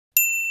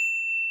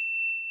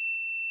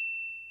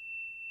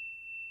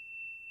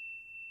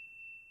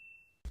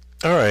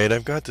Alright,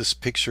 I've got this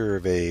picture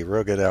of a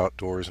rugged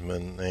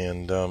outdoorsman,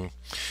 and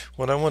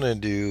what I want to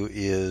do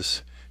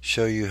is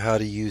show you how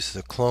to use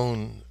the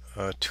clone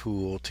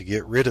tool to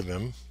get rid of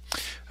him.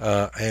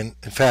 And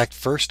in fact,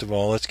 first of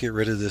all, let's get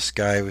rid of this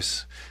guy who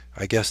was,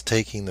 I guess,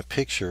 taking the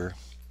picture,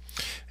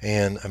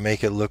 and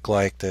make it look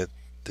like that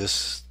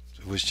this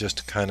was just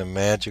a kind of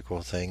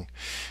magical thing.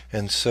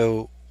 And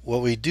so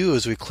what we do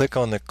is we click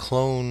on the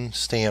clone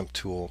stamp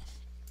tool.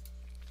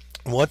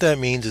 What that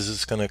means is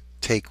it's going to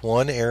take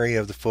one area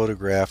of the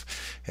photograph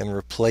and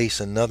replace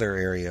another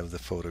area of the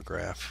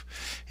photograph.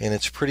 And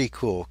it's pretty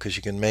cool because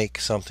you can make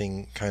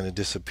something kind of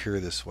disappear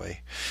this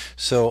way.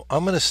 So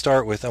I'm going to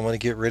start with, I'm going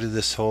to get rid of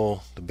this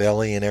whole, the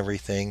belly and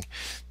everything,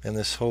 and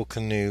this whole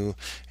canoe.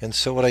 And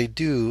so what I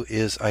do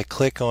is I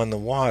click on the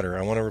water.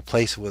 I want to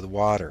replace it with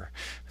water.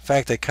 In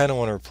fact, I kind of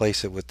want to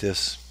replace it with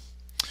this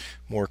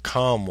more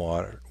calm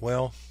water.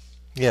 Well,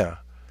 yeah.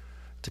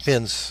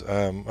 Depends.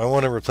 I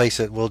want to replace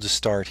it. We'll just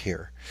start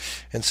here.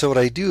 And so what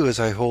I do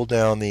is I hold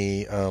down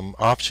the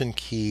Option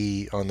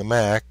key on the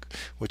Mac,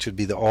 which would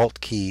be the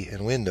Alt key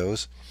in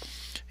Windows,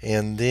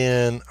 and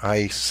then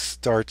I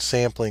start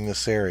sampling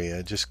this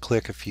area. Just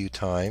click a few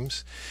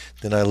times,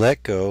 then I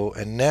let go,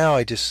 and now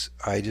I just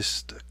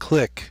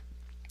click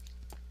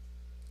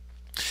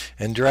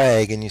and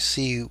drag, and you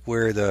see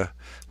where the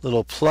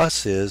little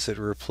plus is. It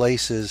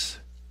replaces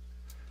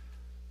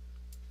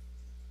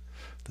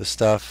the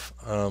stuff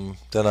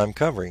that I'm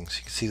covering. So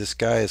you can see this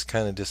guy is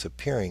kind of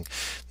disappearing.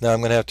 Now I'm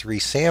going to have to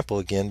resample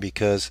again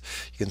because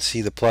you can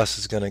see the plus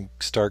is going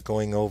to start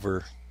going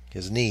over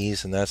his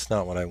knees, and that's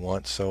not what I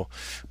want. So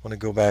I want to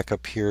go back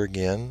up here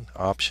again,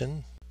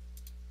 Option.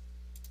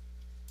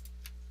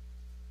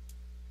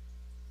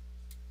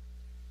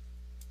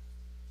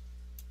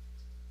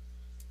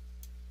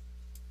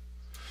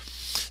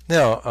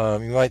 Now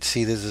you might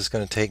see this is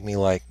going to take me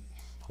like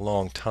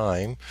long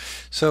time.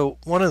 So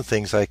one of the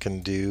things I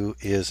can do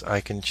is I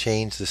can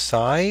change the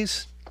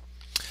size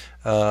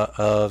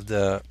of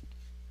the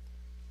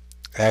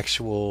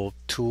actual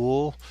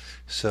tool.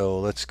 So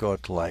let's go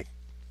up to like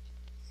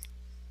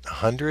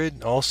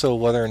 100. Also,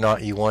 whether or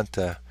not you want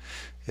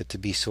it to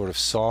be sort of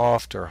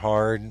soft or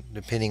hard,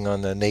 depending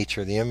on the nature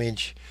of the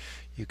image,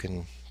 you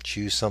can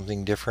choose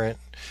something different.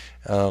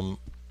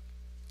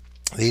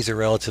 These are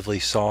relatively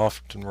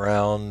soft and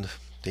round.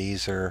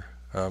 These are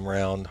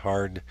round,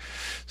 hard.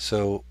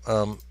 So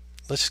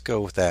let's go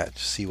with that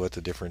to see what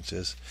the difference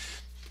is.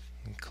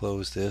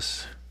 Close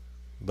this.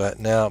 But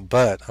I'm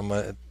going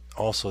to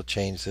also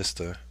change this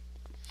to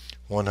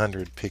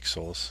 100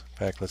 pixels. In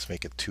fact, let's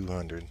make it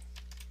 200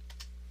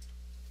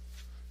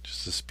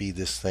 just to speed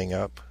this thing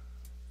up.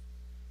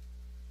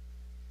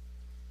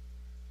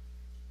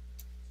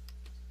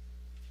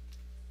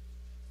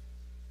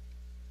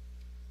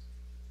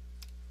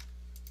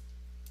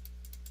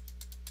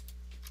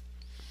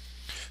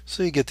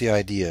 So you get the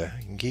idea.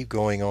 You can keep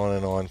going on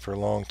and on for a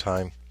long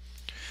time.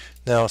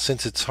 Now,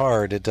 since it's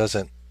hard, it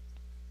doesn't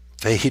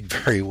fade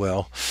very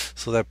well,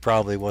 so that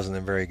probably wasn't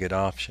a very good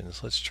option. So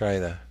let's try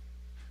the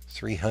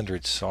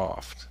 300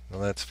 soft.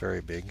 Well, that's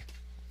very big.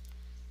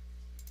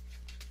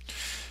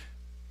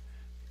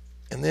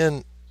 And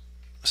then,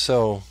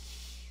 so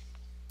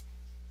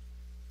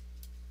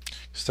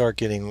start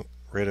getting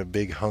rid of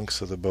big hunks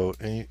of the boat,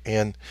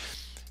 and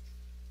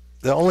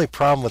the only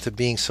problem with it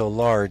being so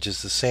large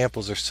is the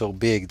samples are so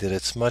big that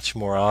it's much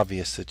more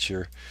obvious that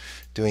you're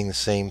doing the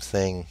same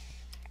thing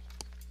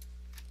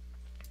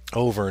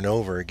over and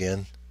over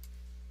again.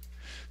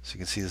 So you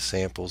can see the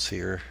samples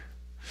here.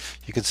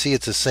 You can see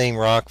it's the same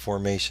rock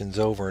formations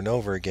over and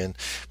over again.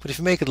 But if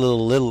you make it a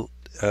little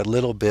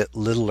bit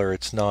littler,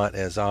 it's not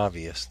as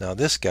obvious. Now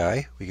this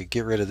guy, we could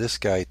get rid of this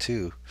guy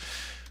too.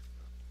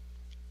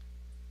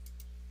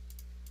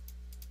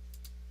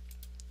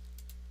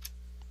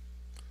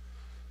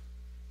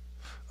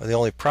 The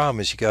only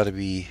problem is you got to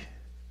be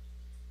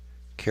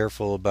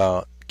careful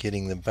about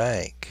getting the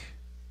bank.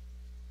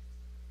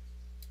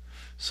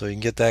 So you can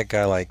get that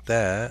guy like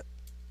that,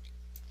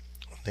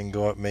 then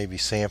go up, maybe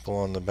sample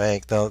on the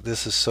bank. Now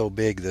this is so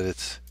big that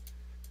it's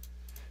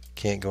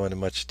can't go into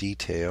much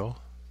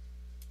detail.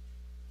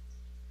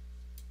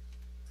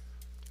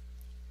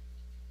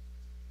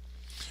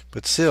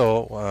 But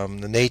still,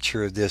 the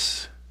nature of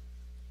this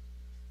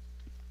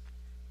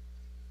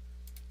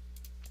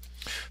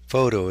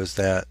photo is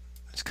that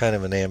it's kind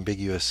of an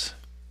ambiguous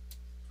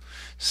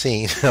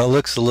scene. Now it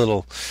looks a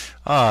little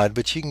odd,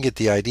 but you can get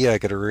the idea. I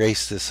could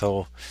erase this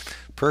whole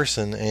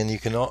person, and you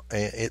can.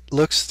 It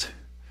looks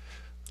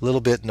a little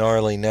bit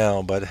gnarly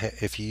now, but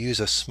if you use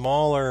a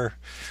smaller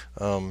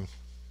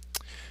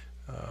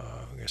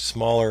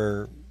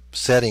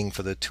setting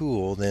for the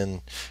tool,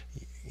 then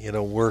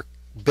it'll work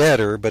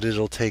better, but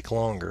it'll take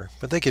longer.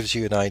 But that gives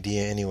you an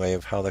idea anyway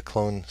of how the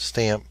clone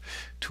stamp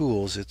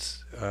tools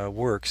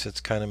works.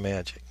 It's kind of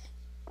magic.